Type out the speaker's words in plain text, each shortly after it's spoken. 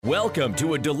Welcome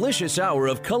to a delicious hour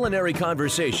of culinary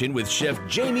conversation with Chef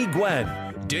Jamie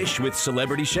Gwen. Dish with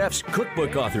celebrity chefs,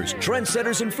 cookbook authors,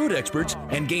 trendsetters, and food experts,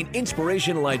 and gain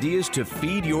inspirational ideas to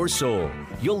feed your soul.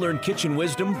 You'll learn kitchen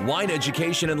wisdom, wine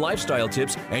education, and lifestyle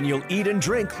tips, and you'll eat and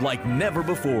drink like never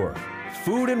before.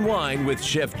 Food and Wine with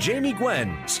Chef Jamie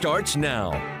Gwen starts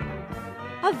now.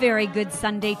 A very good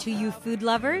Sunday to you, food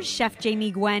lovers. Chef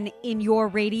Jamie Gwen in your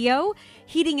radio,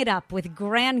 heating it up with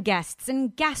grand guests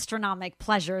and gastronomic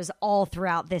pleasures all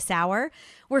throughout this hour.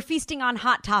 We're feasting on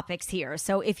hot topics here,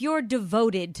 so if you're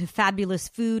devoted to fabulous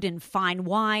food and fine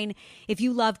wine, if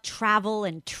you love travel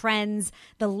and trends,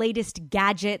 the latest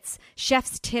gadgets,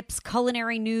 chef's tips,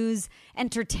 culinary news,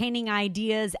 entertaining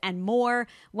ideas, and more,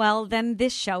 well, then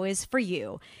this show is for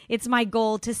you. It's my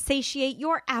goal to satiate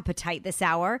your appetite this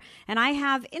hour, and I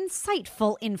have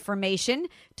insightful information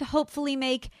to hopefully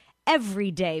make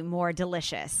every day more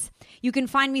delicious. You can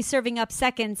find me serving up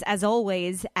seconds, as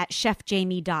always, at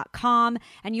chefjamie.com,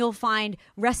 and you'll find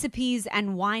recipes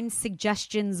and wine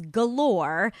suggestions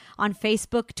galore on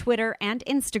Facebook, Twitter, and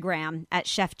Instagram at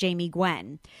Chef Jamie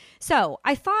Gwen. So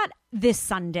I thought this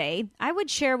Sunday I would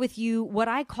share with you what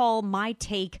I call my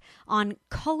take on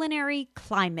culinary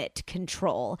climate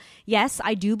control. Yes,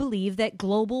 I do believe that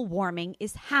global warming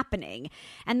is happening,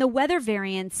 and the weather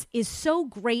variance is so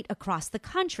great across the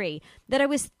country that I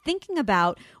was thinking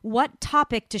about what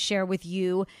topic to share with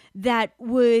you that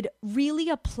would really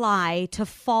apply to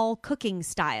fall cooking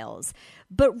styles.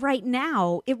 But right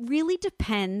now, it really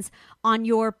depends on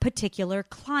your particular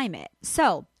climate.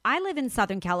 So I live in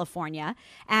Southern California,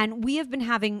 and we have been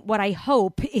having what I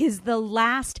hope is the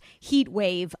last heat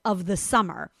wave of the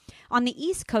summer. On the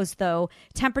East Coast, though,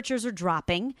 temperatures are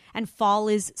dropping, and fall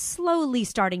is slowly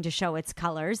starting to show its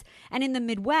colors. And in the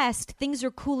Midwest, things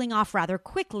are cooling off rather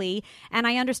quickly, and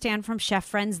I understand from chef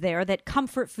friends there that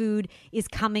comfort food is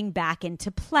coming back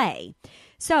into play.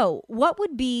 So, what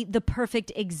would be the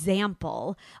perfect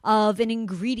example of an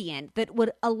ingredient that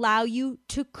would allow you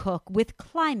to cook with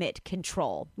climate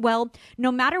control? Well,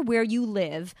 no matter where you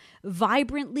live,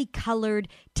 vibrantly colored,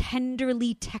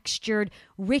 tenderly textured,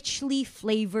 richly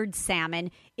flavored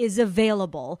salmon is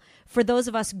available for those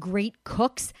of us great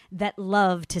cooks that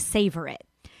love to savor it.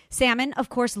 Salmon, of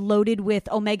course, loaded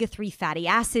with omega-3 fatty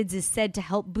acids, is said to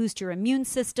help boost your immune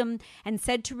system and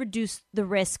said to reduce the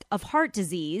risk of heart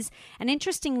disease. And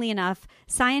interestingly enough,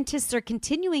 scientists are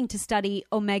continuing to study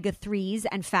omega-3s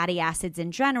and fatty acids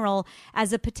in general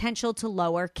as a potential to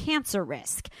lower cancer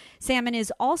risk. Salmon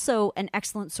is also an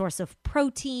excellent source of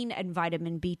protein and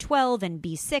vitamin B12 and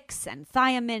B6 and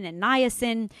thiamine and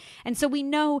niacin. And so we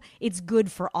know it's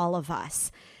good for all of us.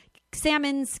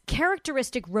 Salmon's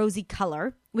characteristic rosy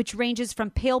color, which ranges from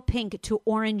pale pink to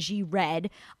orangey red,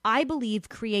 I believe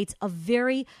creates a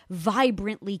very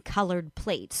vibrantly colored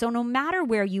plate. So no matter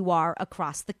where you are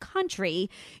across the country,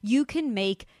 you can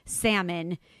make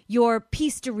salmon your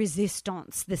piece de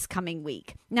resistance this coming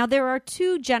week. Now, there are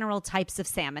two general types of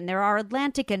salmon. There are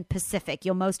Atlantic and Pacific,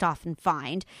 you'll most often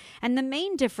find. And the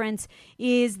main difference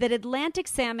is that Atlantic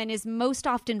salmon is most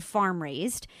often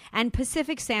farm-raised, and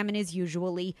Pacific salmon is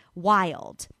usually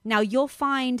wild. Now, you'll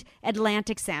find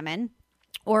Atlantic salmon,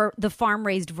 or the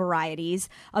farm-raised varieties,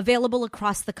 available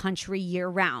across the country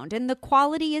year-round. And the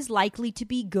quality is likely to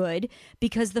be good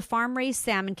because the farm-raised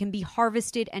salmon can be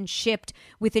harvested and shipped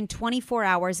within 24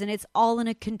 hours, and it's all in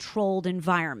a controlled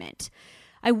environment.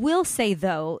 I will say,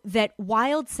 though, that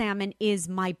wild salmon is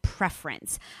my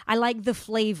preference. I like the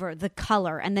flavor, the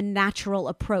color, and the natural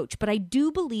approach, but I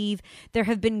do believe there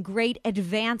have been great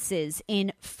advances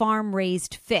in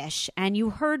farm-raised fish. And you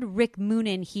heard Rick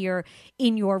Moonen here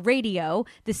in your radio,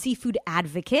 the seafood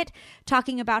advocate,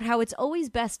 talking about how it's always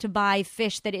best to buy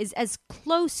fish that is as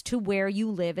close to where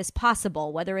you live as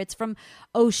possible, whether it's from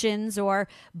oceans or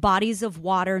bodies of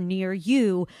water near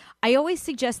you. I always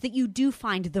suggest that you do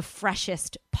find the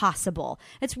freshest possible.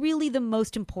 It's really the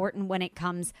most important when it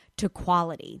comes to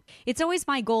quality. It's always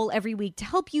my goal every week to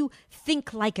help you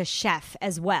think like a chef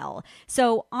as well.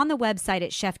 So on the website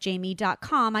at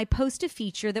chefjamie.com, I post a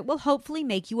feature that will hopefully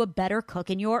make you a better cook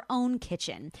in your own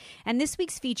kitchen. And this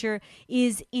week's feature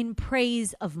is in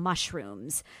praise of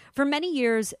mushrooms. For many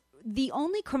years, the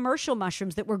only commercial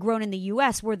mushrooms that were grown in the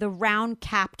U.S. were the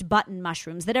round-capped button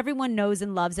mushrooms that everyone knows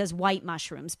and loves as white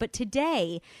mushrooms. But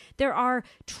today, there are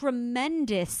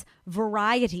tremendous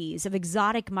varieties of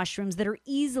exotic mushrooms that are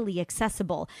easily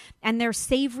accessible, and their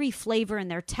savory flavor and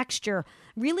their texture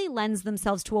really lends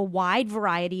themselves to a wide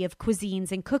variety of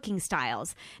cuisines and cooking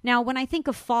styles. Now, when I think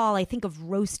of fall, I think of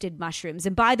roasted mushrooms,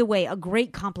 and by the way, a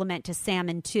great complement to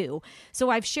salmon too. So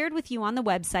I've shared with you on the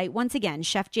website, once again,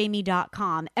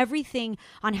 chefjamie.com, everything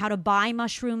on how to buy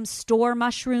mushrooms, store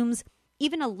mushrooms,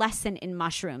 even a lesson in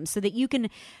mushrooms so that you can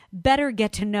better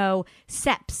get to know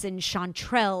ceps and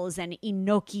chanterelles and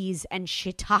enokis and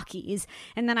shiitakes.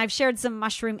 And then I've shared some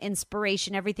mushroom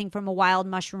inspiration, everything from a wild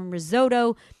mushroom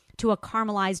risotto to a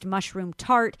caramelized mushroom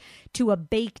tart to a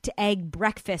baked egg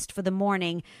breakfast for the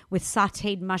morning with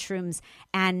sauteed mushrooms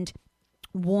and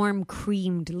warm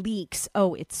creamed leeks.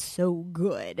 Oh, it's so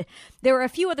good. There are a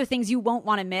few other things you won't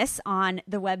want to miss on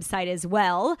the website as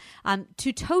well.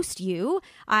 To toast you,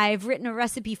 I've written a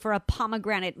recipe for a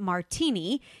pomegranate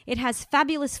martini. It has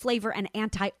fabulous flavor and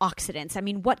antioxidants. I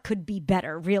mean, what could be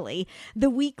better, really? The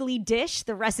weekly dish,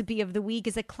 the recipe of the week,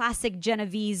 is a classic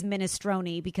Genovese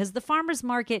minestrone because the farmer's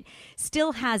market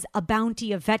still has a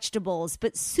bounty of vegetables,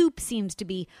 but soup seems to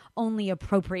be only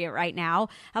appropriate right now.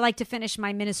 I like to finish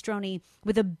my minestrone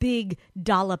with a big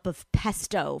dollop of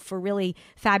pesto for really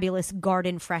fabulous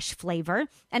garden fresh flavor.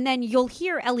 And then you'll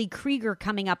hear Ellie Krieger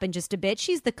coming up in just a bit.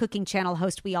 She's the cooking channel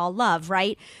host we all love,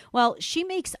 right? Well, she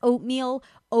makes oatmeal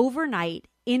overnight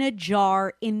in a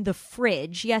jar in the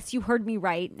fridge. Yes, you heard me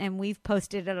right. And we've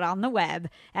posted it on the web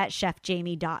at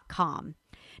chefjamie.com.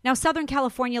 Now, Southern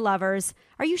California lovers,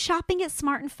 are you shopping at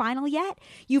Smart & Final yet?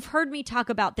 You've heard me talk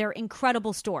about their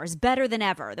incredible stores, better than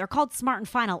ever. They're called Smart &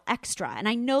 Final Extra, and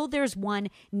I know there's one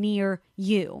near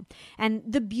you. And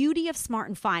the beauty of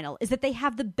Smart & Final is that they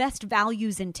have the best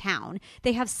values in town.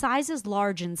 They have sizes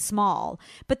large and small,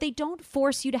 but they don't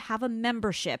force you to have a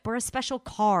membership or a special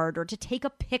card or to take a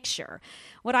picture.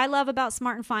 What I love about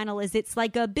Smart & Final is it's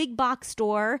like a big box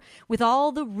store with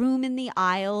all the room in the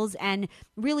aisles and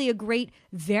really a great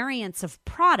variance of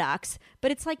products,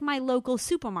 but it's like my local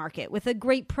supermarket with a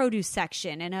great produce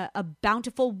section and a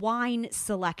bountiful wine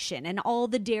selection and all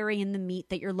the dairy and the meat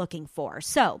that you're looking for.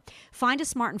 So find a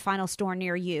Smart & Final store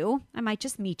near you. I might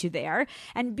just meet you there.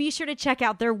 And be sure to check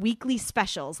out their weekly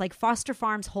specials like Foster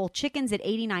Farms whole chickens at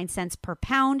 89 cents per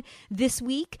pound this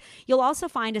week. You'll also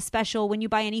find a special when you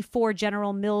buy any 4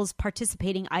 General Mills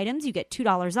participating items. You get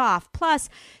 $2 off. Plus,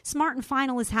 Smart &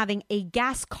 Final is having a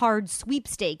gas card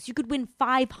sweepstakes. You could win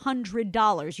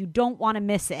 $500. You don't want to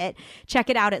miss it. Check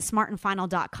it out at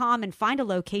smartandfinal.com and find a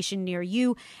location near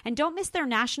you. And don't miss their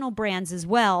national brands as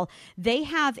well. They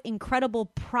have incredible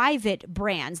private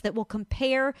brands that will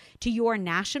compare to your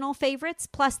national favorites.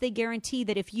 Plus, they guarantee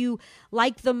that if you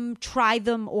like them, try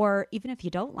them, or even if you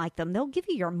don't like them, they'll give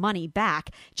you your money back.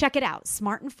 Check it out,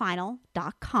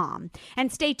 smartandfinal.com.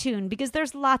 And stay tuned because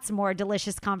there's lots more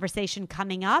delicious conversation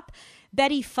coming up.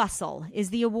 Betty Fussell is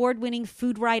the award-winning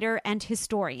food writer and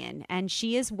historian, and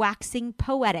she is waxing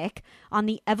poetic on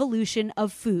the evolution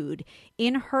of food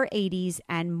in her 80s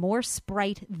and more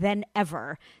sprite than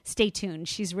ever. Stay tuned.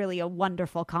 She's really a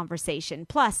wonderful conversation.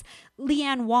 Plus,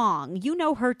 Leanne Wong, you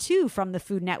know her too from the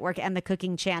Food Network and the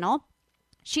Cooking Channel.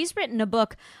 She's written a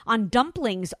book on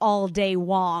dumplings all day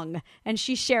long, and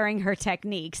she's sharing her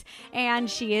techniques.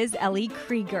 And she is Ellie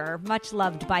Krieger, much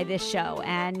loved by this show,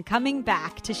 and coming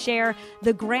back to share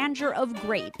the grandeur of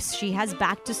grapes. She has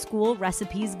back-to-school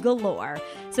recipes galore.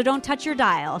 So don't touch your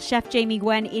dial. Chef Jamie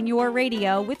Gwen in your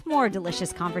radio with more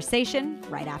delicious conversation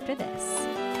right after this.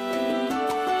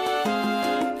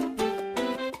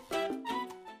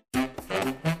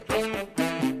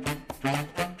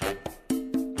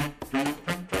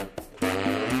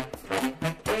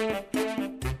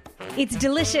 It's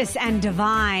delicious and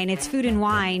divine. It's Food and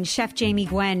Wine. Chef Jamie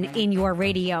Gwen in your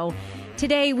radio.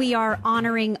 Today we are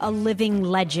honoring a living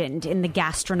legend in the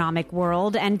gastronomic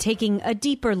world and taking a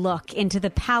deeper look into the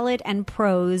palate and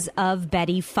prose of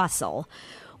Betty Fussell.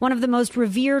 One of the most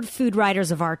revered food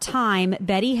writers of our time,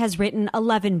 Betty has written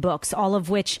 11 books, all of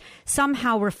which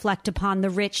somehow reflect upon the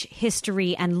rich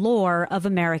history and lore of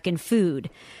American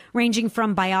food. Ranging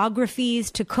from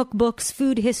biographies to cookbooks,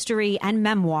 food history, and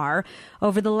memoir,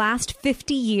 over the last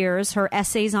 50 years, her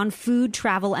essays on food,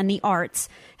 travel, and the arts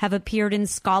have appeared in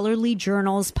scholarly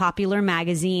journals, popular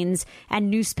magazines, and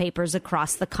newspapers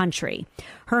across the country.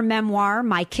 Her memoir,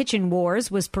 My Kitchen Wars,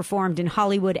 was performed in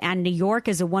Hollywood and New York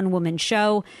as a one-woman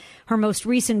show. Her most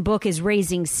recent book is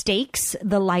Raising Steaks,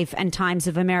 The Life and Times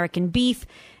of American Beef,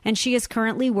 and she is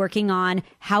currently working on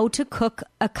How to Cook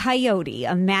a Coyote,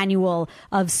 a manual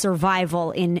of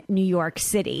survival in New York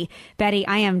City. Betty,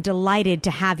 I am delighted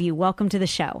to have you. Welcome to the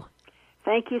show.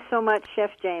 Thank you so much,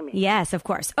 Chef Jamie. Yes, of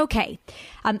course. Okay.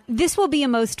 This will be a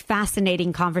most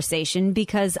fascinating conversation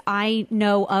because I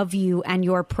know of you and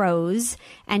your pros,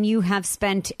 and you have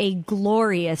spent a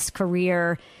glorious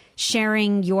career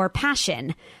sharing your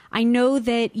passion. I know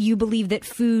that you believe that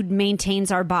food maintains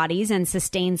our bodies and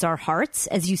sustains our hearts,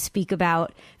 as you speak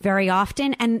about very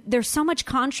often. And there's so much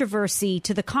controversy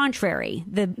to the contrary,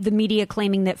 the media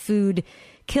claiming that food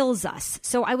kills us.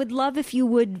 So I would love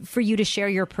for you to share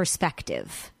your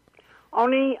perspective.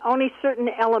 Only certain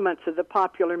elements of the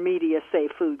popular media say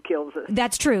food kills us.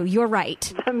 That's true. You're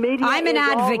right. The media I'm an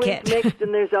advocate. Always mixed,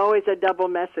 and there's always a double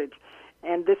message.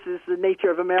 And this is the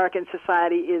nature of American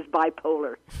society, is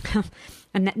bipolar.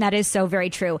 And that is so very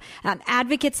true.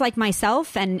 Advocates like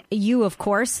myself and you, of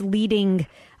course, leading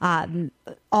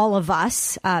all of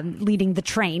us, leading the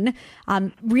train,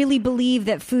 really believe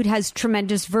that food has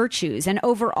tremendous virtues. And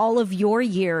over all of your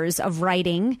years of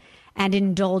writing and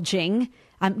indulging,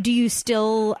 do you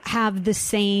still have the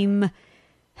same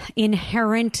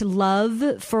inherent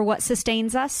love for what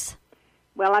sustains us?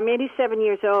 Well, I'm 87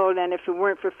 years old, and if it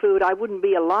weren't for food, I wouldn't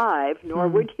be alive, nor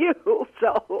would you.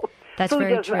 So that's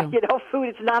very true. Food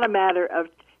is not a matter of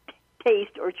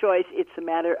taste or choice. It's a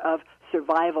matter of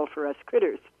survival for us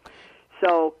critters.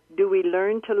 So do we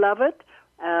learn to love it?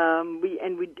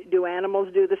 Do animals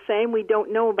do the same? We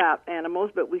don't know about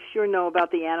animals, but we sure know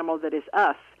about the animal that is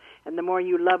us. And the more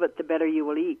you love it, the better you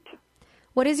will eat.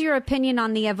 What is your opinion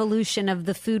on the evolution of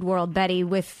the food world, Betty,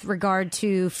 with regard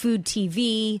to food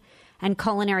TV and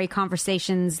culinary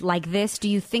conversations like this? Do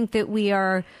you think that we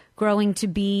are growing to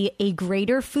be a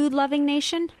greater food-loving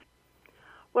nation?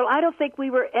 Well, I don't think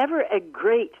we were ever a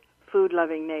great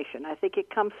food-loving nation. I think it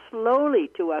comes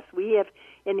slowly to us. We have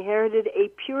inherited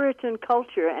a Puritan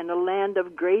culture and a land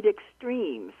of great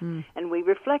extremes, and we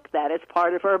reflect that as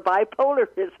part of our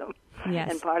bipolarism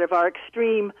and part of our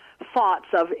extreme thoughts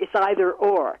of it's either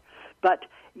or. But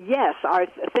yes, are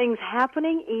things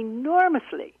happening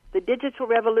enormously. The digital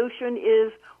revolution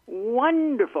is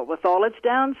wonderful with all its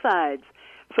downsides.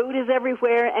 Food is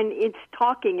everywhere, and it's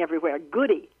talking everywhere.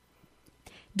 Goody.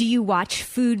 Do you watch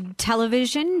food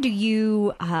television? Do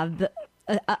you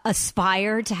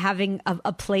aspire to having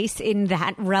a place in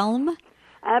that realm?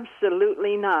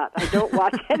 Absolutely not. I don't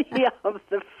watch any of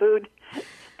the food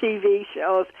TV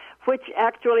shows, which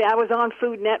actually I was on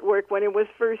Food Network when it was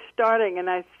first starting, and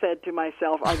I said to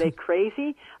myself, are they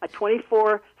crazy? A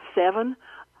 24/7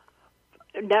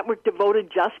 network devoted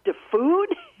just to food?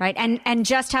 Right, and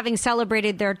just having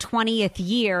celebrated their 20th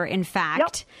year, in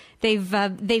fact,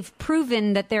 they've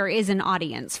proven that there is an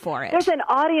audience for it. There's an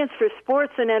audience for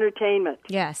sports and entertainment.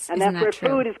 Yes, and that's where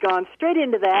food has gone straight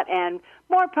into that, and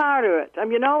more power to it.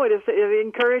 It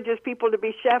encourages people to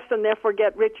be chefs and therefore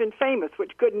get rich and famous,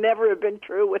 which could never have been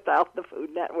true without the Food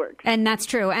Network. And that's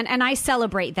true, and I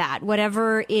celebrate that.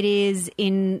 Whatever it is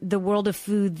in the world of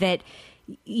food that,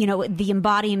 the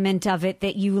embodiment of it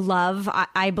that you love,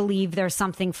 I believe there's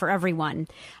something for everyone.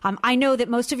 I know that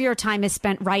most of your time is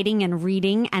spent writing and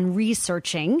reading and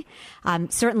researching,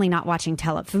 certainly not watching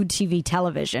food TV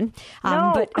television.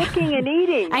 But cooking and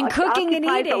eating. And cooking and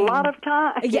eating. A lot of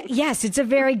time. Yes, it's a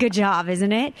very good job,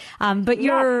 isn't it? But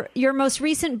your most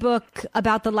recent book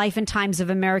about the life and times of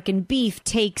American beef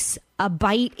takes a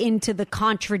bite into the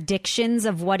contradictions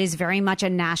of what is very much a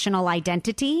national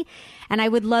identity. And I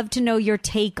would love to know your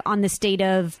take on the state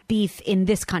of beef in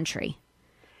this country.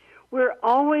 We're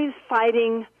always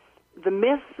fighting the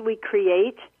myths we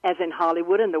create, as in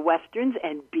Hollywood and the Westerns,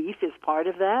 and beef is part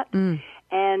of that,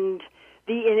 and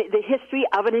the history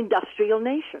of an industrial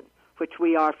nation, which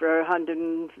we are for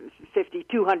 150,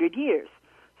 200 years.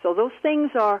 So those things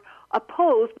are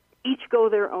opposed, each go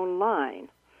their own line.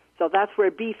 So that's where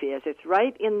beef is. It's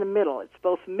right in the middle. It's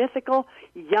both mythical,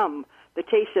 yum, the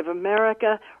taste of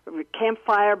America,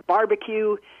 campfire,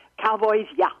 barbecue, cowboys,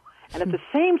 yeah. And at the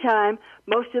same time,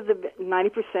 most of the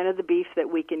 90% of the beef that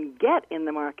we can get in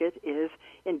the market is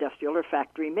industrial or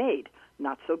factory made.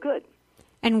 Not so good.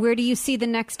 And where do you see the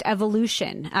next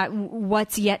evolution?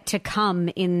 What's yet to come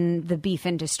in the beef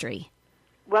industry?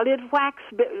 Well, it whacks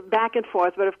back and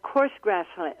forth, but of course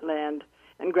grassland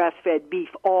and grass-fed beef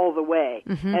all the way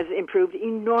has improved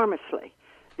enormously.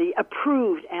 The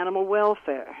approved animal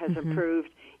welfare has improved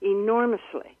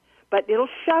enormously. But it'll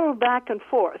shuttle back and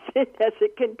forth as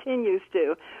it continues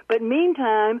to. But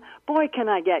meantime, boy, can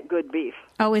I get good beef.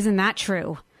 Oh, isn't that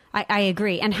true? I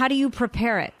agree. And how do you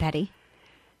prepare it, Betty?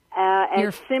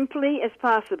 As simply as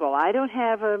possible. I don't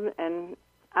have an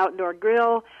outdoor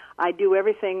grill. I do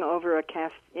everything over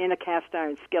in a cast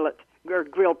iron skillet or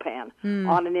grill pan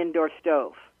on an indoor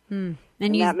stove. And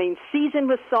that means season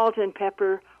with salt and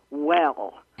pepper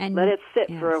well. And let it sit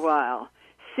for a while.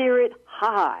 Sear it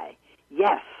high.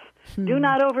 Yes. Do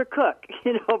not overcook.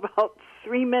 About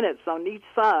 3 minutes on each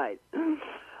side,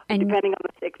 depending on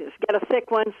the thickness. Get a thick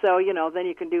one, so, then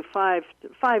you can do 5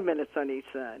 minutes on each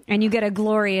side. And you get a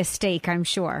glorious steak, I'm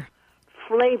sure.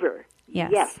 Flavor.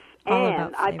 Yes.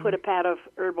 And I put a pat of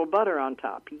herbal butter on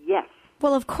top. Yes.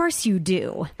 Well, of course you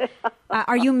do.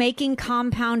 Are you making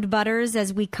compound butters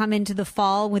as we come into the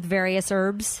fall with various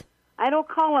herbs? I don't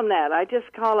call them that. I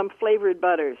just call them flavored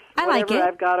butters. I like it. Whatever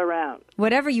I've got around.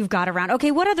 Whatever you've got around. Okay,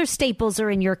 what other staples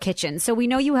are in your kitchen? So we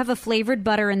know you have a flavored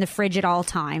butter in the fridge at all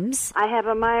times. I have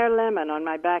a Meyer lemon on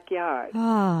my backyard.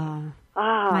 My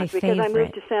because favorite. I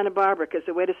moved to Santa Barbara because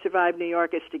the way to survive New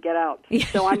York is to get out.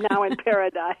 So I'm now in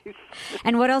paradise.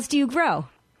 And what else do you grow?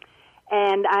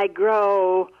 And I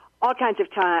grow all kinds of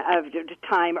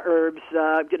thyme herbs,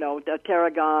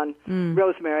 tarragon,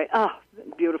 rosemary. Oh,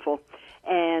 beautiful.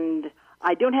 And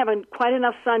I don't have quite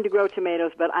enough sun to grow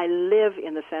tomatoes, but I live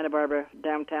in the Santa Barbara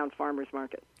downtown farmers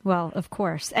market. Well, of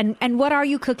course. And what are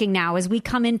you cooking now as we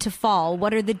come into fall?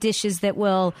 What are the dishes that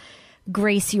will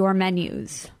grace your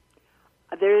menus?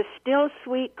 There is still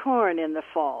sweet corn in the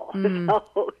fall,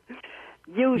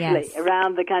 usually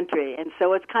around the country. And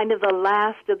so it's kind of the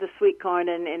last of the sweet corn,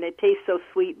 and it tastes so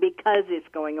sweet because it's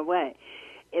going away.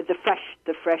 The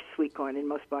fresh sweet corn in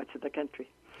most parts of the country.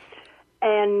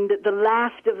 And the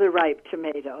last of the ripe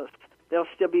tomatoes. There'll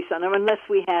still be some, unless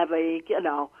we have a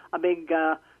big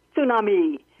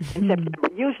tsunami in September.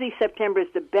 Usually September is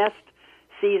the best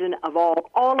season of all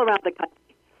around the country.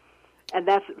 And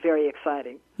that's very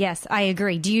exciting. Yes, I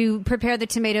agree. Do you prepare the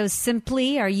tomatoes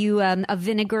simply? Are you a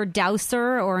vinegar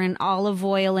douser or an olive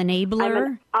oil enabler? I'm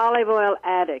an olive oil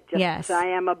addict. Yes. I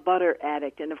am a butter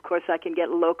addict. And, of course, I can get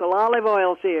local olive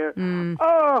oils here.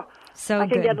 So I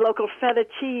can good. get local feta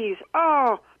cheese.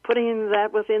 Putting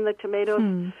that within the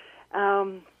tomatoes. A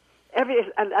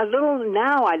little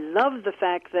now, I love the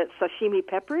fact that sashimi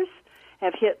peppers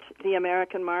have hit the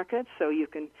American market, so you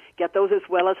can get those as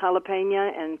well as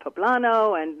jalapeno and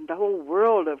poblano and the whole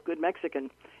world of good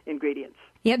Mexican ingredients.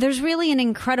 Yeah, there's really an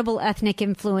incredible ethnic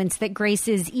influence that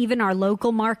graces even our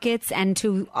local markets and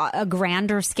to a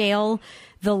grander scale,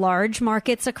 the large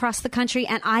markets across the country.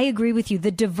 And I agree with you. The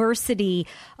diversity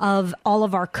of all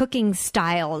of our cooking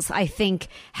styles, I think,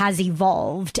 has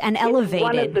evolved and elevated.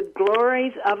 It's one of the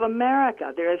glories of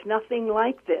America. There is nothing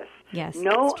like this. Yes,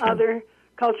 no other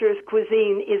culture's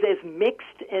cuisine is as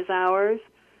mixed as ours,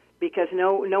 because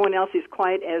no one else is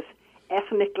quite as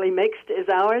ethnically mixed as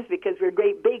ours, because we're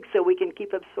great big, so we can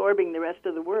keep absorbing the rest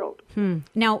of the world.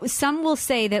 Now, some will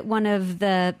say that one of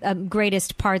the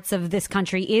greatest parts of this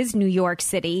country is New York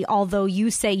City, although you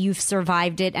say you've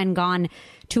survived it and gone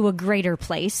to a greater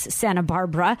place, Santa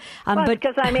Barbara. But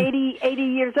because I'm 80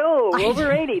 years old,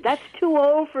 over 80. That's too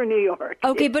old for New York.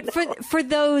 Okay, but for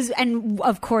those, and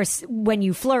of course, when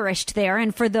you flourished there,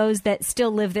 and for those that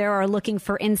still live there or are looking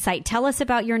for insight, tell us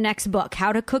about your next book,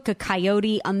 How to Cook a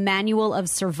Coyote, A Manual of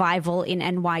Survival in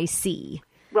NYC.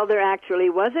 Well, there actually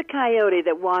was a coyote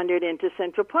that wandered into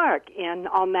Central Park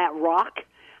on that rock.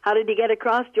 How did he get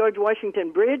across George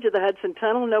Washington Bridge or the Hudson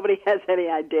Tunnel? Nobody has any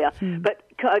idea. But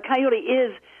a coyote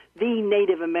is the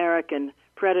Native American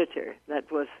predator that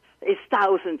is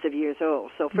thousands of years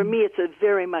old. So for me, it's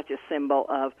very much a symbol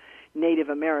of Native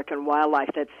American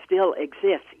wildlife that still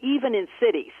exists, even in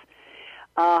cities.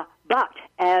 But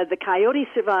the coyote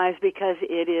survives because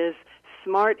it is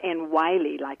smart and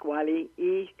wily, like Wile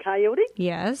E. Coyote.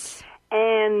 Yes.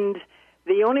 And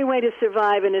the only way to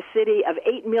survive in a city of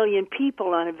 8 million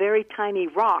people on a very tiny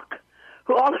rock,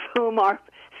 all of whom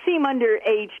seem under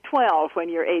age 12 when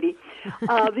you're 80,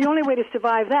 the only way to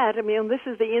survive that, this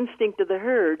is the instinct of the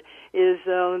herd, is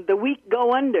the weak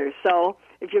go under. So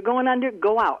if you're going under,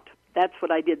 go out. That's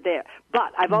what I did there.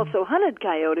 But I've also hunted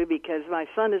coyote because my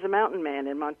son is a mountain man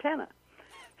in Montana.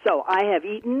 So I have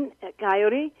eaten a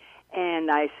coyote,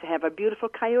 and I have a beautiful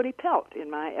coyote pelt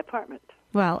in my apartment.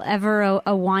 Well, ever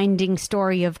a winding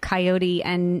story of Coyote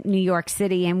and New York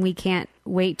City, and we can't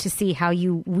wait to see how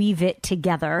you weave it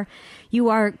together. You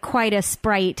are quite a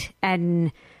sprite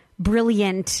and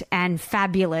brilliant and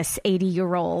fabulous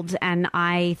 80-year-old, and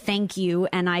I thank you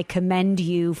and I commend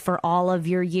you for all of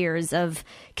your years of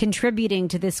contributing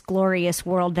to this glorious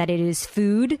world that it is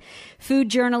food. Food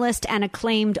journalist and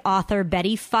acclaimed author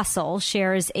Betty Fussell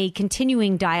shares a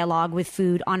continuing dialogue with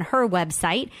food on her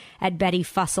website at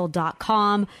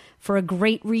bettyfussell.com. For a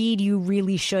great read, you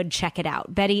really should check it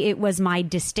out. Betty, it was my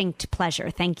distinct pleasure.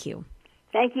 Thank you.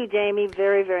 Thank you, Jamie,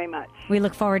 very, very much. We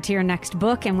look forward to your next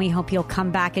book, and we hope you'll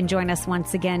come back and join us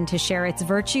once again to share its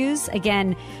virtues.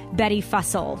 Again, Betty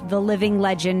Fussell, the living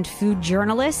legend food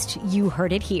journalist. You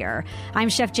heard it here. I'm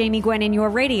Chef Jamie Gwen in your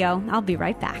radio. I'll be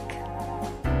right back.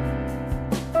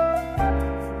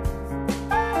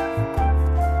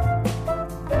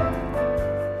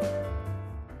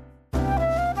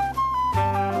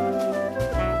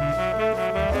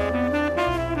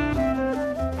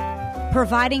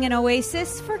 Providing an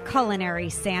oasis for culinary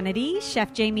sanity,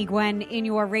 Chef Jamie Gwen in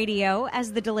your radio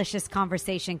as the delicious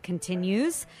conversation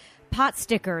continues. Pot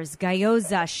stickers,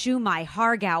 gyoza, shumai,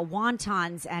 hargao,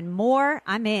 wontons, and more.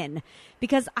 I'm in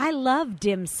because I love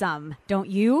dim sum, don't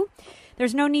you?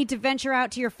 There's no need to venture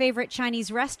out to your favorite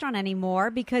Chinese restaurant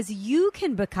anymore because you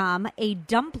can become a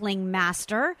dumpling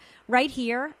master right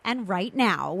here and right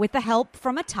now with the help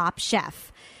from a top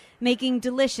chef. Making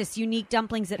delicious, unique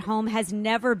dumplings at home has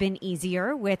never been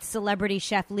easier with celebrity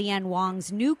chef Leanne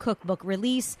Wong's new cookbook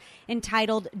release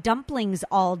entitled Dumplings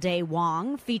All Day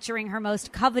Wong, featuring her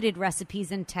most coveted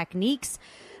recipes and techniques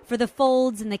for the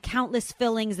folds and the countless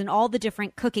fillings and all the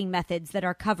different cooking methods that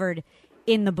are covered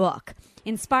in the book,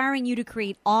 inspiring you to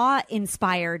create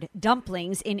awe-inspired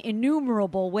dumplings in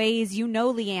innumerable ways. You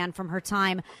know Leanne from her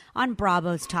time on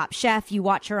Bravo's Top Chef. You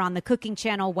watch her on the cooking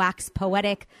channel Wax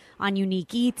Poetic on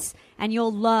Unique Eats, and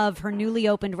you'll love her newly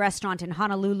opened restaurant in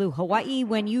Honolulu, Hawaii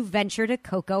when you venture to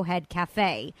Coco Head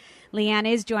Cafe. Leanne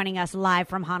is joining us live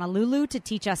from Honolulu to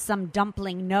teach us some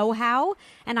dumpling know-how,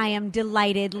 and I am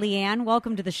delighted. Leanne,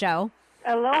 welcome to the show.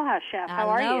 Aloha, Chef. How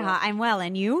are you? Aloha. I'm well,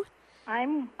 and you?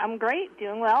 I'm great,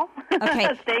 doing well. Okay.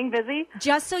 Staying busy.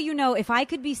 Just so you know, if I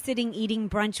could be sitting eating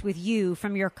brunch with you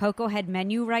from your Coco Head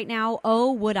menu right now,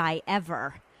 oh, would I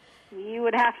ever? You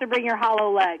would have to bring your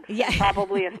hollow legs. Yeah. And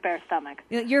probably a spare stomach.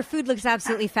 Your food looks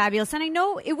absolutely fabulous. And I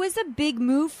know it was a big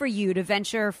move for you to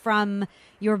venture from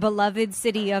your beloved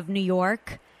city of New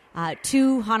York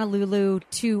to Honolulu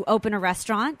to open a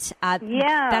restaurant.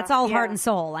 That's all heart and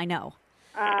soul, I know.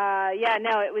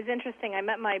 It was interesting. I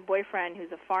met my boyfriend,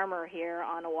 who's a farmer here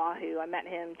on Oahu. I met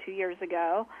him 2 years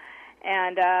ago,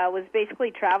 and was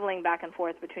basically traveling back and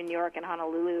forth between New York and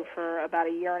Honolulu for about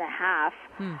a year and a half,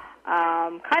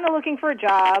 kind of looking for a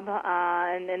job.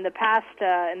 And in the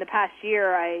past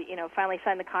year, I finally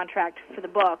signed the contract for the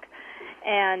book,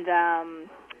 and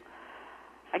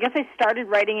I guess I started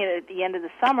writing it at the end of the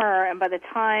summer, and by the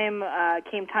time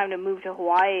came time to move to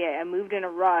Hawaii, I moved in a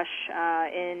rush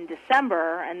in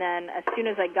December, and then as soon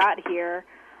as I got here,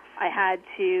 I had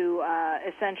to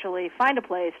essentially find a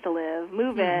place to live,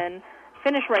 move in,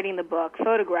 finish writing the book,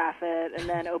 photograph it, and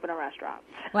then open a restaurant.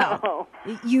 Well,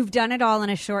 you've done it all in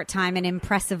a short time, and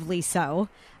impressively so.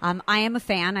 I am a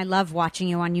fan. I love watching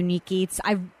you on Unique Eats.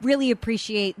 I really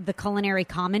appreciate the culinary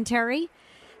commentary.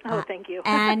 Oh, thank you.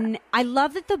 And I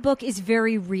love that the book is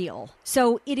very real.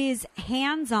 So it is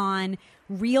hands-on,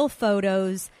 real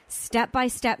photos,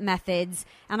 step-by-step methods.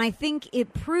 And I think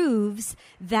it proves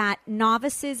that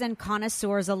novices and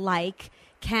connoisseurs alike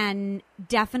can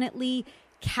definitely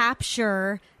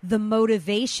capture the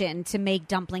motivation to make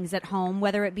dumplings at home,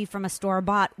 whether it be from a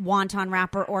store-bought wonton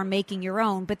wrapper or making your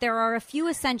own. But there are a few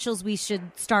essentials we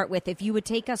should start with if you would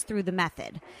take us through the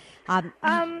method.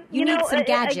 You need some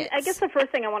gadgets. I guess the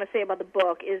first thing I want to say about the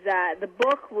book is that the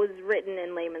book was written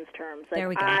in layman's terms. There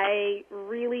we go. I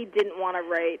really didn't want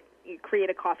to create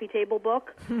a coffee table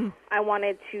book. I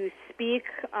wanted to speak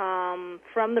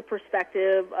from the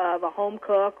perspective of a home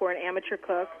cook or an amateur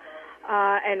cook,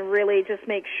 and really just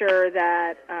make sure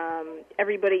that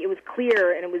it was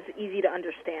clear and it was easy to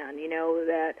understand,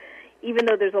 that even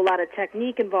though there's a lot of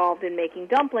technique involved in making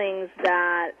dumplings,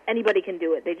 that anybody can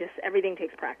do it. Everything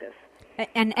takes practice.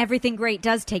 And everything great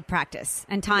does take practice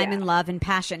and time and love and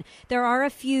passion. There are a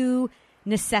few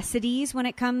necessities when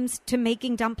it comes to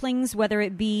making dumplings, whether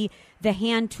it be the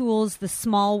hand tools, the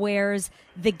small wares,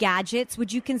 the gadgets.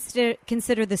 Would you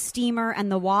consider the steamer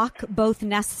and the wok both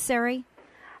necessary?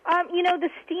 The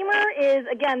steamer is,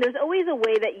 again, there's always a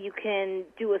way that you can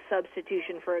do a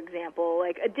substitution, for example.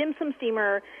 Like a dim sum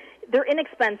steamer, they're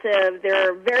inexpensive,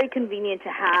 they're very convenient to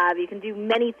have. You can do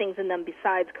many things in them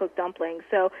besides cook dumplings.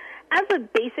 So as a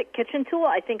basic kitchen tool,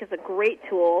 I think it's a great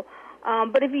tool.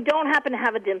 But if you don't happen to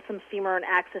have a dim sum steamer and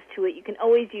access to it, you can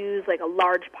always use like a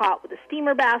large pot with a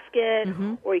steamer basket,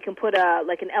 or you can put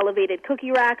an elevated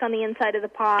cookie rack on the inside of the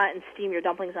pot and steam your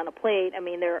dumplings on a plate. I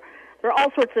mean, there are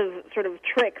all sorts of sort of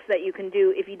tricks that you can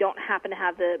do if you don't happen to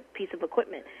have the piece of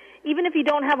equipment. Even if you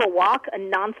don't have a wok, a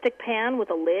nonstick pan with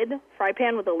a lid, fry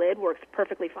pan with a lid, works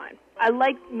perfectly fine. I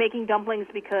like making dumplings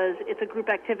because it's a group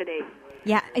activity.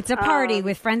 Yeah, it's a party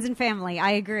with friends and family. I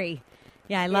agree.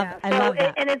 I love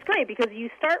that. And it's great because you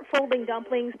start folding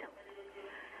dumplings.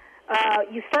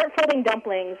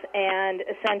 And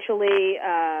essentially,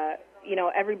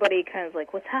 everybody kind of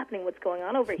like, what's happening? What's going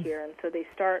on over here? And so they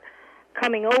start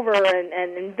coming over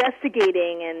and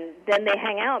investigating, and then they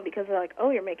hang out because they're like, oh,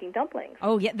 you're making dumplings.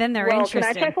 Oh, yeah, then they're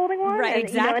interested. Can I try folding one? Right, and,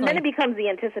 exactly. And then it becomes the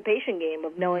anticipation game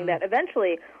of knowing that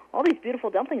eventually all these beautiful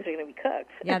dumplings are going to be cooked.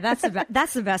 Yeah, that's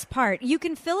the best part. You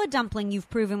can fill a dumpling, you've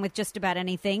proven, with just about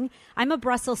anything. I'm a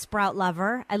Brussels sprout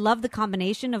lover. I love the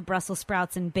combination of Brussels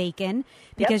sprouts and bacon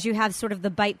because you have sort of the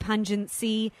bite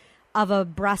pungency of a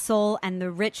Brussels and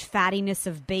the rich fattiness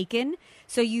of bacon.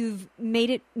 So you've made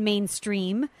it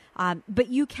mainstream, but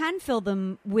you can fill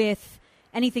them with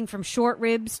anything from short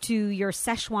ribs to your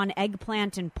Szechuan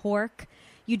eggplant and pork.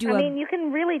 You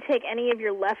can really take any of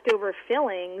your leftover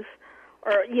fillings,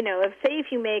 or, if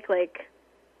you make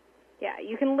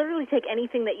you can literally take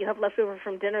anything that you have left over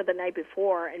from dinner the night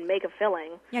before and make a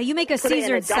filling. Yeah, you make a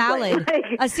Caesar salad,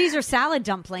 a Caesar salad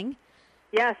dumpling.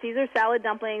 Yeah, Caesar salad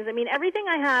dumplings. I mean, everything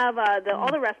I have, all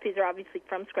the recipes are obviously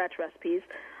from scratch recipes.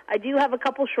 I do have a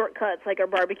couple shortcuts, like our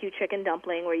barbecue chicken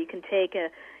dumpling, where you can take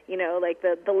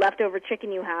the leftover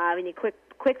chicken you have, and you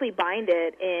quickly bind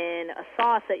it in a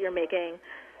sauce that you're making.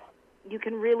 You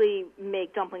can really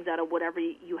make dumplings out of whatever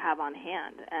you have on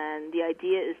hand. And the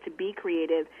idea is to be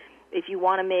creative. If you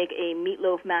want to make a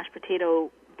meatloaf mashed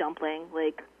potato dumpling,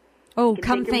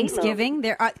 come Thanksgiving,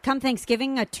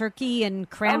 a turkey and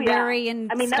cranberry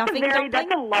and stuffing dumpling.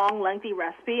 That's a long, lengthy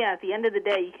recipe. At the end of the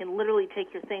day, you can literally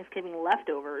take your Thanksgiving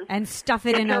leftovers and stuff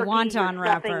it in a wonton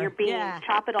wrapper. Your beans,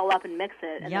 chop it all up and mix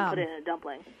it, and then put it in a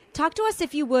dumpling. Talk to us,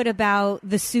 if you would, about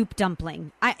the soup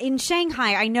dumpling. In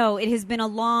Shanghai, I know it has been a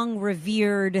long,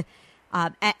 revered,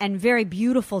 and very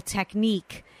beautiful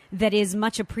technique that is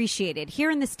much appreciated. Here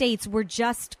in the States, we're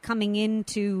just coming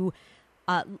into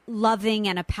loving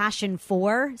and a passion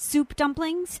for soup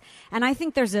dumplings, and I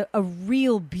think there's a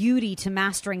real beauty to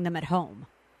mastering them at home.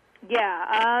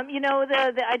 Yeah,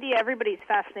 the idea, everybody's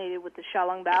fascinated with the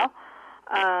xiaolongbao.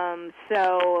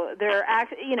 So they're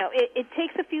it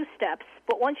takes a few steps,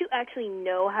 but once you actually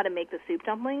know how to make the soup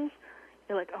dumplings,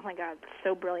 you're like, oh my God,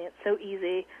 so brilliant, so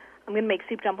easy. I'm going to make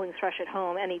soup dumplings fresh at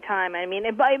home anytime. I mean,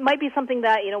 it might be something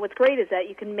that, what's great is that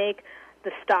you can make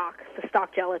the stock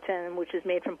gelatin, which is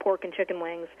made from pork and chicken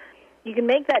wings. You can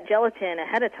make that gelatin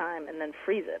ahead of time and then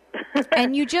freeze it.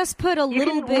 And you just put a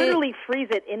little bit... You can literally freeze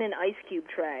it in an ice cube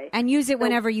tray. And use it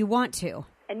whenever you want to.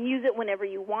 And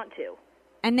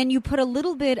then you put a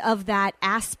little bit of that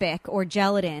aspic or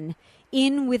gelatin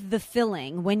in with the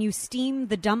filling when you steam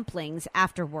the dumplings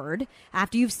afterward,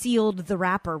 after you've sealed the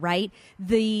wrapper, right?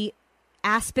 The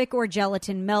aspic or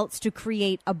gelatin melts to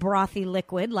create a brothy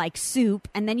liquid like soup,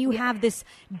 and then you have this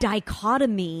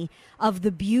dichotomy of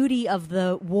the beauty of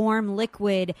the warm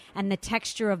liquid and the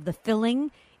texture of the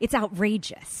filling. It's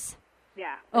outrageous.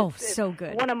 Yeah. It's so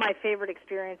good. One of my favorite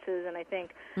experiences, and I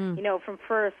think,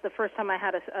 the first time I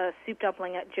had a soup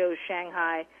dumpling at Joe's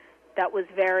Shanghai, that was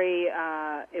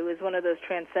it was one of those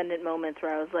transcendent moments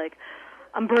where I was like,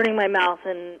 I'm burning my mouth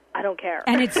and I don't care.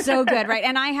 And it's so good, right?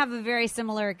 And I have a very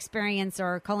similar experience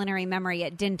or culinary memory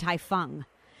at Din Tai Fung.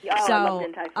 Oh, I love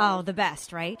Din Tai Fung. Oh, the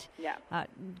best, right? Yeah.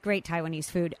 Great Taiwanese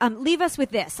food. Leave us with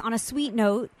this. On a sweet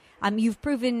note, you've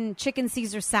proven chicken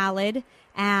Caesar salad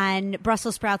and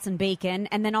Brussels sprouts and bacon,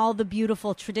 and then all the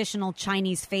beautiful traditional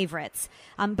Chinese favorites.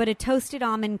 But a toasted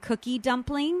almond cookie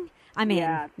dumpling, I'm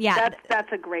in. Yeah.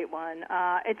 That's a great one.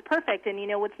 It's perfect. And,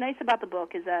 what's nice about the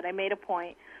book is that I made a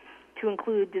point to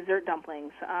include dessert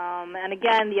dumplings. And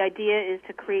again, the idea is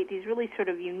to create these really sort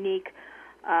of unique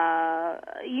idea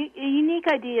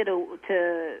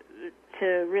to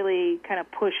really kind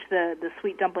of push the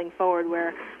sweet dumpling forward,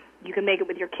 where you can make it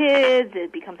with your kids,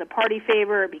 it becomes a party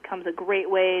favor, it becomes a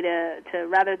great way to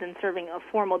rather than serving a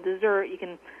formal dessert, you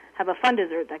can have a fun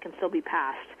dessert that can still be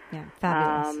passed. Yeah,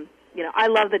 fabulous. I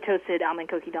love the toasted almond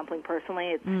cookie dumpling personally.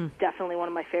 It's definitely one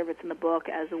of my favorites in the book,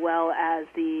 as well as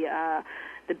the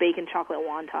bacon chocolate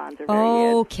wontons are very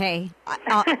good. Okay.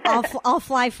 I'll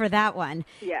fly for that one.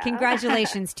 Yeah.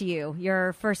 Congratulations to you.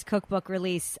 Your first cookbook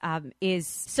release is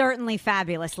certainly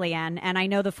fabulous, Leanne. And I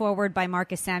know the foreword by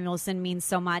Marcus Samuelsson means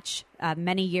so much,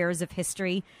 many years of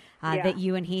history that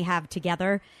you and he have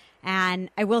together. And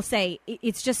I will say,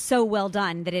 it's just so well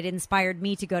done that it inspired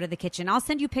me to go to the kitchen. I'll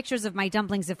send you pictures of my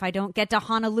dumplings if I don't get to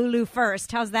Honolulu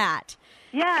first. How's that?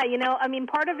 Yeah,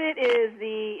 part of it is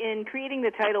in creating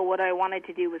the title, what I wanted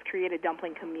to do was create a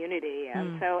dumpling community.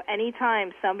 And so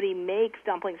anytime somebody makes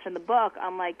dumplings from the book,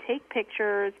 I'm like, take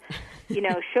pictures,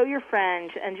 show your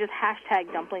friends, and just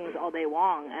hashtag dumplings all day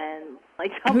long.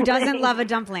 And who doesn't love a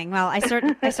dumpling? Well, I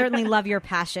certainly love your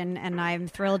passion, and I'm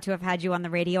thrilled to have had you on the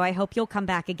radio. I hope you'll come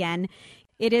back again.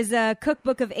 It is a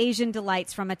cookbook of Asian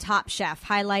delights from a top chef,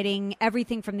 highlighting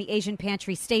everything from the Asian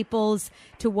pantry staples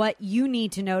to what you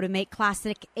need to know to make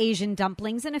classic Asian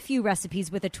dumplings, and a few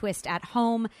recipes with a twist at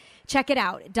home. Check it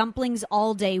out, Dumplings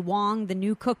All Day Wong, the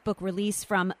new cookbook release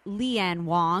from Leanne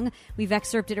Wong. We've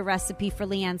excerpted a recipe for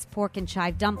Leanne's pork and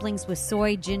chive dumplings with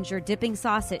soy ginger dipping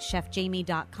sauce at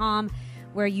chefjamie.com,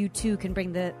 where you too can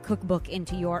bring the cookbook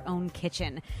into your own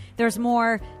kitchen. There's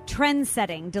more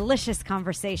trend-setting, delicious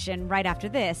conversation right after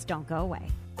this. Don't go away.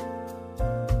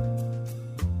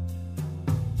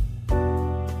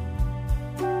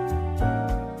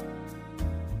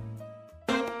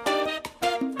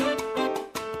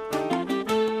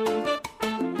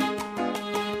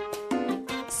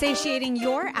 Satiating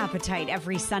your appetite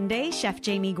every Sunday, Chef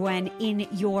Jamie Gwen in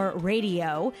your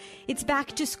radio. It's back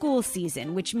to school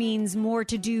season, which means more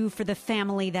to do for the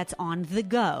family that's on the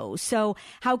go. So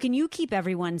how can you keep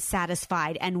everyone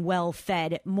satisfied and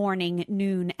well-fed morning,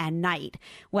 noon, and night?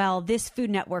 Well, this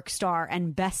Food Network star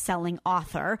and best-selling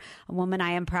author, a woman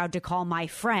I am proud to call my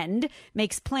friend,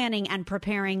 makes planning and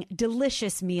preparing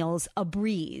delicious meals a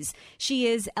breeze. She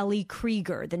is Ellie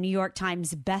Krieger, the New York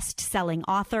Times best-selling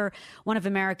author, one of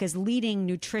America's leading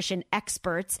nutrition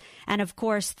experts, and of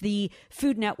course the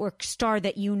Food Network star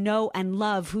that you know and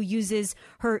love, who uses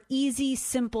her easy,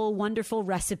 simple, wonderful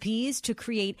recipes to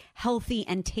create healthy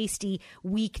and tasty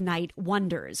weeknight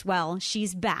wonders. Well,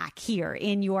 she's back here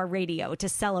in your radio to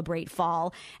celebrate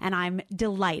fall, and I'm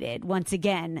delighted. Once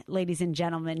again, ladies and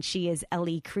gentlemen, she is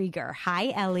Ellie Krieger.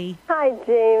 Hi, Ellie. Hi,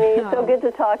 Jamie. So good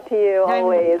to talk to you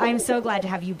always. I'm so glad to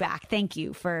have you back. Thank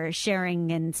you for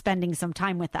sharing and spending some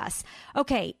time with us.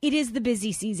 Okay, it is the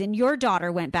busy season. Your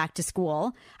daughter went back to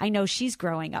school. I know she's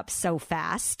growing up so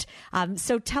fast.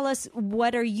 So tell us,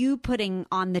 what are you putting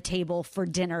on the table for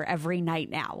dinner every night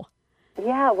now?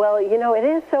 Yeah, well, it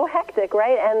is so hectic,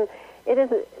 right? And it is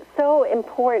so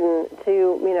important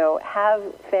to,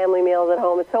 have family meals at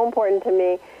home. It's so important to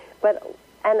me.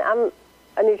 And I'm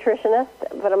a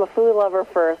nutritionist, but I'm a food lover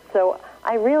first. So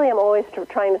I really am always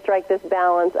trying to strike this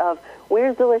balance of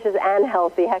where's delicious and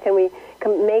healthy. How can we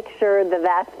make sure that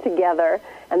that's together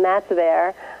and that's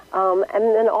there?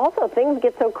 And then also things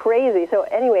get so crazy. So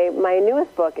anyway, my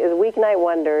newest book is Weeknight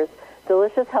Wonders,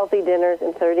 Delicious Healthy Dinners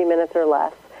in 30 Minutes or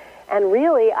Less. And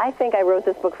really, I think I wrote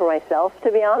this book for myself,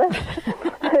 to be honest.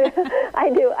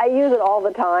 I do. I use it all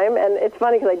the time, and it's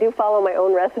funny because I do follow my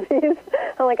own recipes.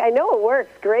 I'm like, I know it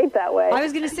works great that way. I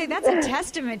was going to say, that's a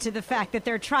testament to the fact that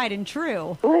they're tried and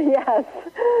true. Yes.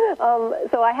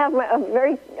 So I have I'm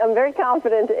very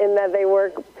confident in that they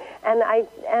work, and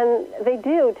they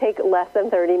do take less than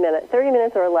 30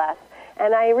 minutes or less.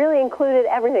 And I really included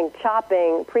everything: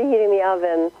 chopping, preheating the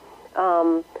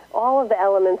oven, all of the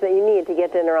elements that you need to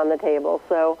get dinner on the table.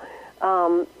 So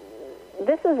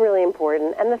this is really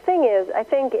important. And the thing is, I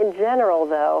think in general,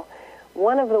 though,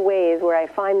 one of the ways where I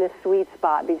find this sweet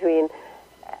spot between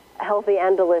healthy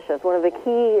and delicious, one of the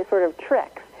key sort of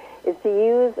tricks, is to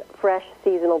use fresh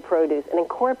seasonal produce and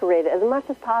incorporate it as much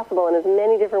as possible in as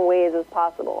many different ways as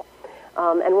possible.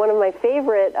 And one of my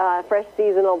favorite fresh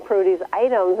seasonal produce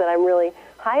items that I'm really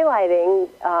highlighting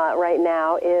right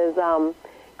now is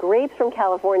grapes from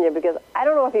California, because I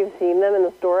don't know if you've seen them in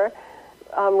the store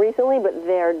recently, but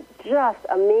they're just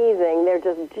amazing. They're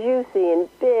just juicy and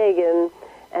big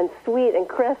and sweet and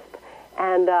crisp,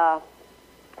 and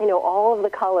all of the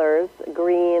colors,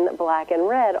 green, black, and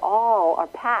red, all are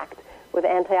packed with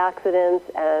antioxidants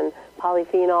and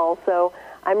polyphenols. So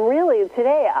I'm really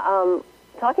today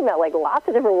talking about lots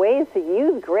of different ways to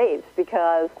use grapes,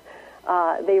 because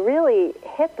they really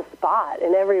hit the spot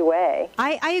in every way.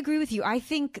 I agree with you. I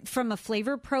think from a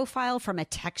flavor profile, from a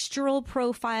textural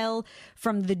profile,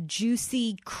 from the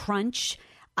juicy crunch,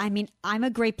 I mean, I'm a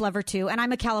grape lover too, and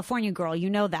I'm a California girl. You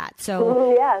know that.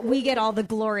 So yes. We get all the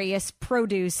glorious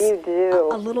produce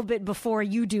a little bit before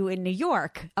you do in New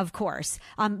York, of course.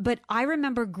 But I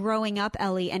remember growing up,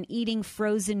 Ellie, and eating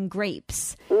frozen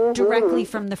grapes directly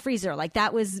from the freezer.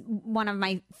 That was one of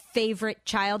my favorite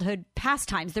childhood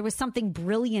pastimes. There was something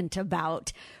brilliant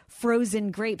about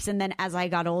frozen grapes. And then as I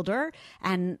got older,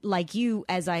 and like you,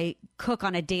 as I cook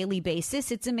on a daily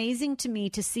basis, it's amazing to me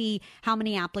to see how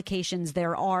many applications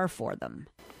there are for them.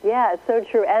 Yeah, it's so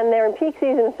true. And they're in peak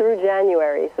season through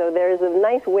January, so there's a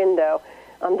nice window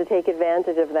to take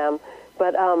advantage of them.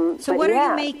 So what are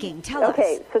you making? Tell us.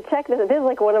 Okay, so check this. This is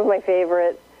like one of my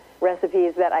favorite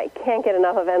recipes that I can't get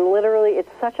enough of, and literally it's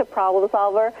such a problem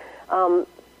solver.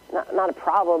 Not a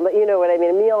problem, but you know what I mean,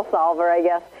 a meal solver, I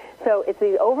guess. So it's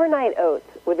these overnight oats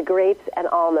with grapes and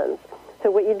almonds. So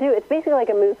what you do, it's basically like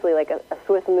a muesli, like a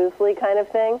Swiss muesli kind of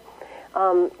thing.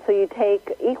 So you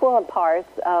take equal parts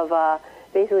of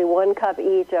basically 1 cup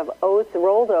each of oats,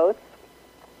 rolled oats,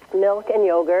 milk and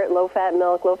yogurt, low-fat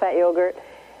milk, low-fat yogurt,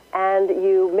 and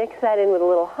you mix that in with a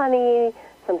little honey,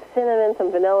 some cinnamon,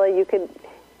 some vanilla. You could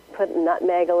put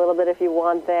nutmeg a little bit if you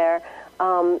want there.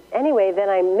 Anyway, then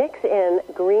I mix in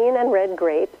green and red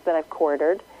grapes that I've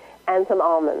quartered and some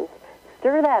almonds.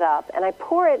 Stir that up, and I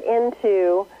pour it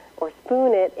into, or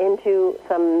spoon it into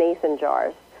some mason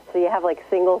jars. So you have like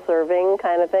single serving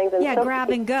kind of things. And yeah, so grab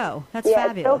and go. That's yeah,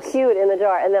 fabulous. It's so cute in the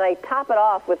jar. And then I top it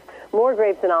off with more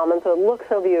grapes and almonds, so it looks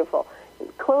so beautiful.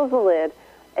 Close the lid,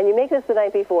 and you make this the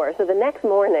night before. So the next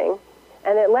morning,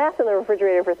 and it lasts in the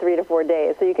refrigerator for 3 to 4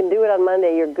 days. So you can do it on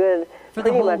Monday. You're good for the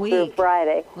pretty whole much week. Through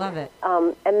Friday. Love it.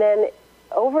 And then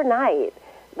overnight,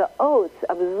 the oats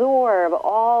absorb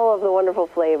all of the wonderful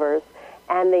flavors,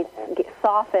 and they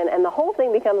soften, and the whole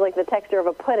thing becomes like the texture of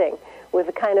a pudding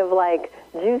with kind of like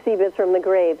juicy bits from the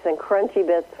grapes and crunchy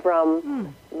bits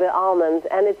from the almonds,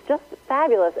 and it's just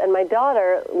fabulous. And my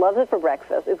daughter loves it for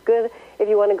breakfast. It's good if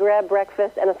you want to grab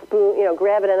breakfast and a spoon,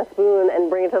 grab it and a spoon and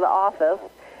bring it to the office.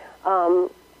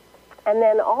 And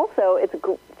then also, it's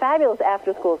a fabulous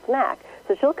after-school snack.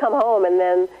 So she'll come home and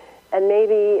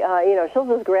maybe, she'll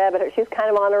just grab it. She's kind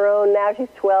of on her own now. She's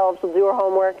 12. She'll do her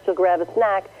homework. She'll grab a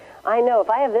snack. I know if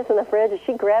I have this in the fridge,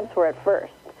 she grabs for it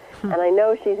first. And I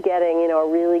know she's getting, a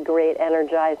really great,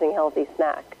 energizing, healthy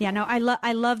snack. Yeah, no, I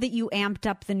love that you amped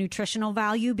up the nutritional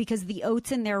value, because the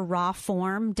oats in their raw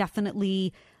form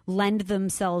definitely lend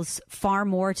themselves far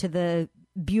more to the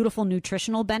beautiful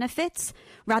nutritional benefits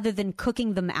rather than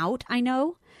cooking them out, I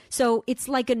know. So it's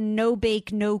like a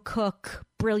no-bake, no-cook,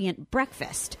 brilliant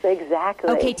breakfast. Exactly.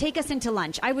 Okay, take us into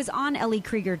lunch. I was on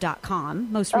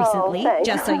EllieKrieger.com most recently,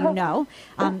 just so you know,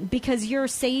 because your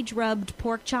sage-rubbed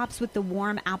pork chops with the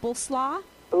warm apple slaw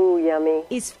Ooh, yummy.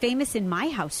 is famous in my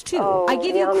house, too. Oh, I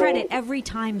give yummy. you credit every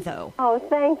time, though. Oh,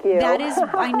 thank you. That is,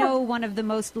 I know, one of the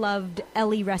most loved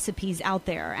Ellie recipes out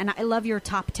there. And I love your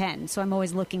top 10, so I'm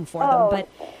always looking for them.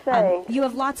 But you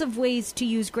have lots of ways to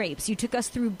use grapes. You took us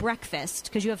through breakfast,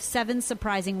 because you have 7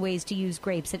 surprising ways to use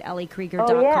grapes at EllieKrieger.com.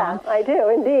 Oh, yeah, I do,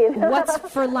 indeed. What's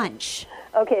for lunch?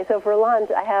 Okay, so for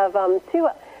lunch, I have 2...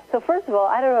 So first of all,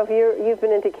 I don't know if you've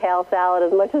been into kale salad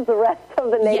as much as the rest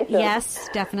of the nation. Yes,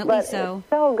 definitely but so. It's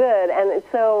so good. And it's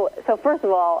so first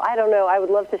of all, I don't know, I would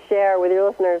love to share with your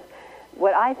listeners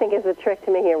what I think is the trick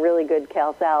to making a really good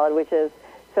kale salad, which is,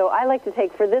 so I like to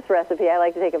take, for this recipe, I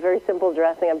like to take a very simple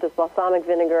dressing of just balsamic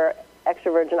vinegar,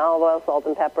 extra virgin olive oil, salt,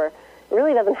 and pepper. It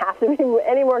really doesn't have to be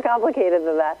any more complicated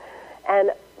than that.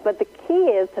 But the key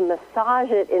is to massage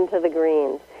it into the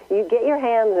greens. You get your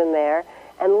hands in there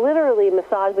and literally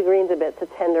massage the greens a bit to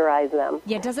tenderize them.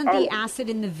 Yeah, doesn't the acid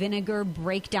in the vinegar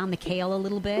break down the kale a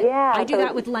little bit? Yeah. I do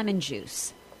that with lemon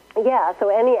juice. Yeah, so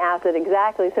any acid,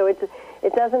 exactly. So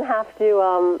it doesn't have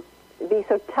to be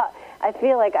so tough. I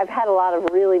feel like I've had a lot of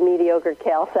really mediocre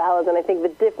kale salads, and I think the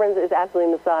difference is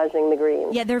absolutely massaging the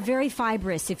greens. Yeah, they're very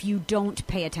fibrous if you don't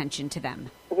pay attention to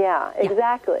them. Yeah,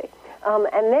 exactly.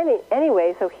 And then,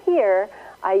 anyway, so here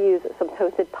I use some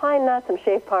toasted pine nuts, some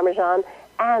shaved Parmesan,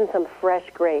 and some fresh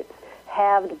grapes,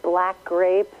 halved black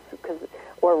grapes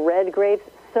or red grapes,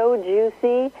 so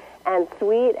juicy and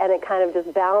sweet, and it kind of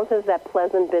just balances that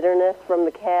pleasant bitterness from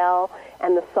the kale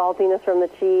and the saltiness from the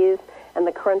cheese and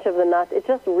the crunch of the nuts. It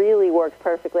just really works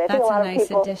perfectly. I think a lot nice of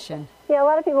people, addition. Yeah, a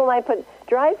lot of people might put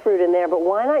dried fruit in there, but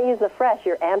why not use the fresh?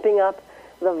 You're amping up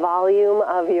the volume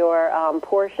of your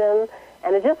portion,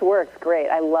 and it just works great.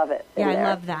 I love it. Yeah, I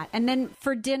love that. And then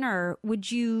for dinner,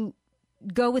 would you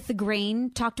go with the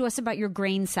grain? Talk to us about your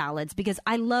grain salads, because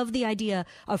I love the idea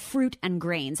of fruit and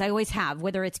grains. I always have,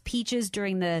 whether it's peaches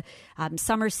during the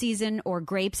summer season or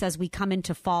grapes as we come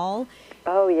into fall.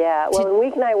 Oh, yeah. Well,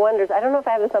 in Weeknight Wonders, I don't know if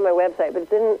I have this on my website, but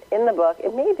it's in the book.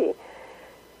 It may be.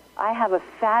 I have a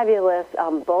fabulous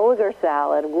bulgur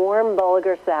salad, warm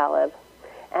bulgur salad.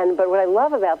 But what I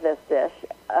love about this dish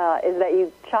is that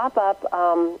you chop up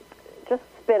just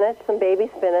spinach, some baby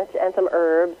spinach, and some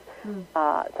herbs,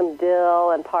 some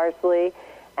dill and parsley,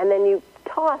 and then you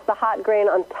toss the hot grain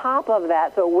on top of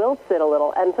that so it wilts it a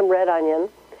little, and some red onion,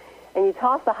 and you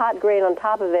toss the hot grain on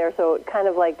top of there so it kind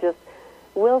of like just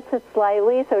wilts it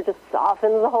slightly, so it just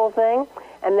softens the whole thing.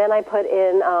 And then I put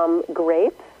in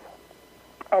grapes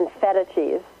and feta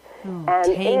cheese, and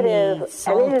tangy, it is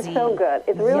salty, so good.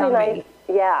 It's really yummy. nice.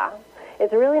 Yeah.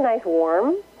 It's really nice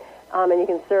warm, and you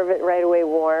can serve it right away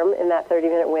warm in that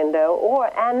 30-minute window.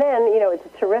 And then, it's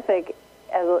terrific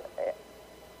as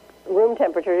room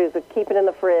temperature, so keep it in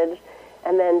the fridge,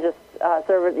 and then just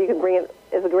serve it. You can bring it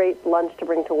as a great lunch to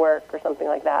bring to work or something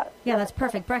like that. Yeah, that's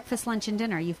perfect. Breakfast, lunch, and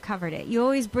dinner. You've covered it. You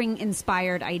always bring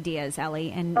inspired ideas,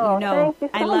 Ellie, and thank you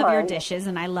so I love much. your dishes,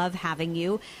 and I love having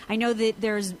you. I know that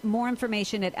there's more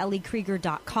information at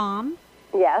elliekrieger.com.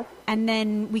 Yes. And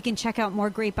then we can check out more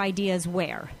grape ideas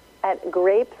where? At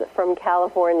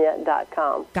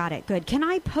grapesfromcalifornia.com. Got it. Good. Can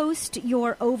I post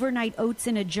your overnight oats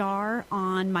in a jar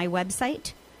on my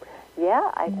website?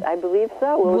 Yeah, I believe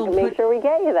so. We'll make sure we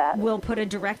get you that. We'll put a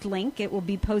direct link. It will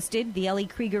be posted, the Ellie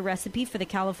Krieger recipe for the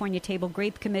California Table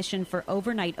Grape Commission for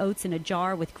overnight oats in a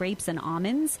jar with grapes and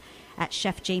almonds at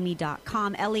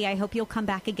chefjamie.com. Ellie, I hope you'll come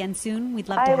back again soon. We'd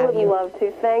love to have you. I would love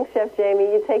to. Thanks, Chef Jamie.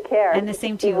 You take care. And the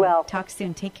same to you. Be well. Talk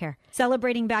soon. Take care.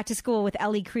 Celebrating back to school with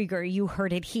Ellie Krieger. You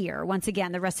heard it here. Once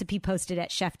again, the recipe posted at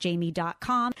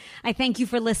chefjamie.com. I thank you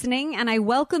for listening, and I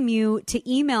welcome you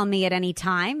to email me at any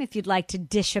time if you'd like to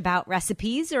dish about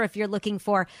recipes or if you're looking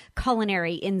for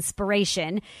culinary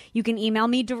inspiration. You can email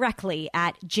me directly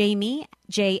at Jamie,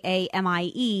 Jamie,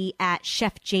 at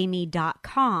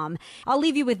chefjamie.com. I'll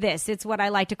leave you with this. It's what I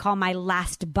like to call my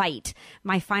last bite,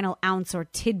 my final ounce or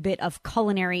tidbit of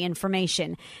culinary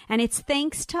information. And it's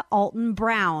thanks to Alton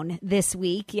Brown this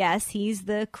week. Yes, he's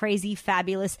the crazy,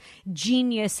 fabulous,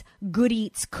 genius, good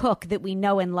eats cook that we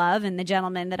know and love, and the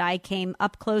gentleman that I came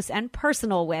up close and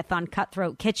personal with on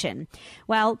Cutthroat Kitchen.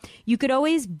 Well, you could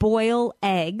always boil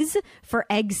eggs for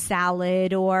egg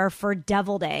salad or for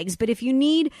deviled eggs, but if you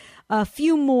need a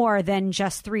few more than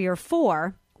just 3 or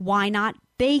 4, why not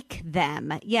bake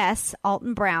them? Yes,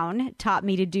 Alton Brown taught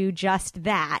me to do just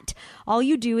that. All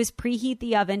you do is preheat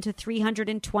the oven to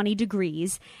 320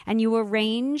 degrees, and you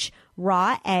arrange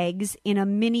raw eggs in a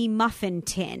mini muffin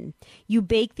tin. You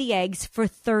bake the eggs for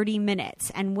 30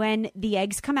 minutes, and when the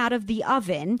eggs come out of the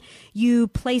oven, you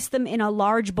place them in a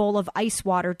large bowl of ice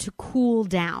water to cool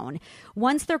down.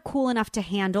 Once they're cool enough to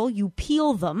handle, you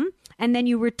peel them, and then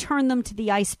you return them to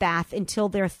the ice bath until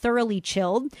they're thoroughly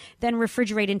chilled, then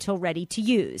refrigerate until ready to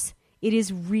use. It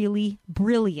is really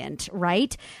brilliant,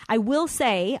 right? I will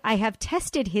say I have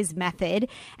tested his method,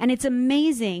 and it's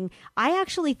amazing. I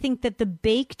actually think that the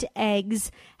baked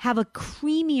eggs have a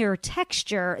creamier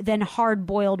texture than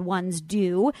hard-boiled ones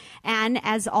do. And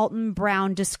as Alton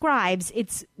Brown describes,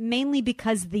 it's mainly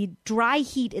because the dry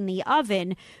heat in the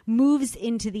oven moves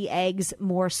into the eggs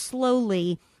more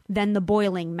slowly than the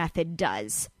boiling method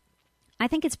does. I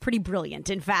think it's pretty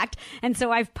brilliant, in fact. And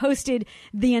so I've posted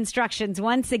the instructions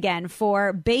once again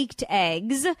for baked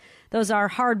eggs. Those are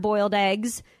hard-boiled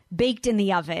eggs baked in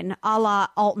the oven, a la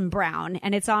Alton Brown.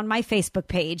 And it's on my Facebook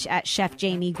page at Chef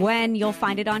Jamie Gwen. You'll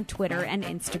find it on Twitter and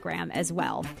Instagram as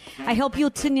well. I hope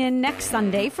you'll tune in next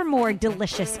Sunday for more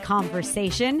delicious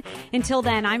conversation. Until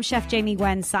then, I'm Chef Jamie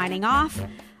Gwen signing off.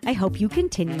 I hope you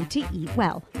continue to eat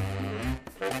well.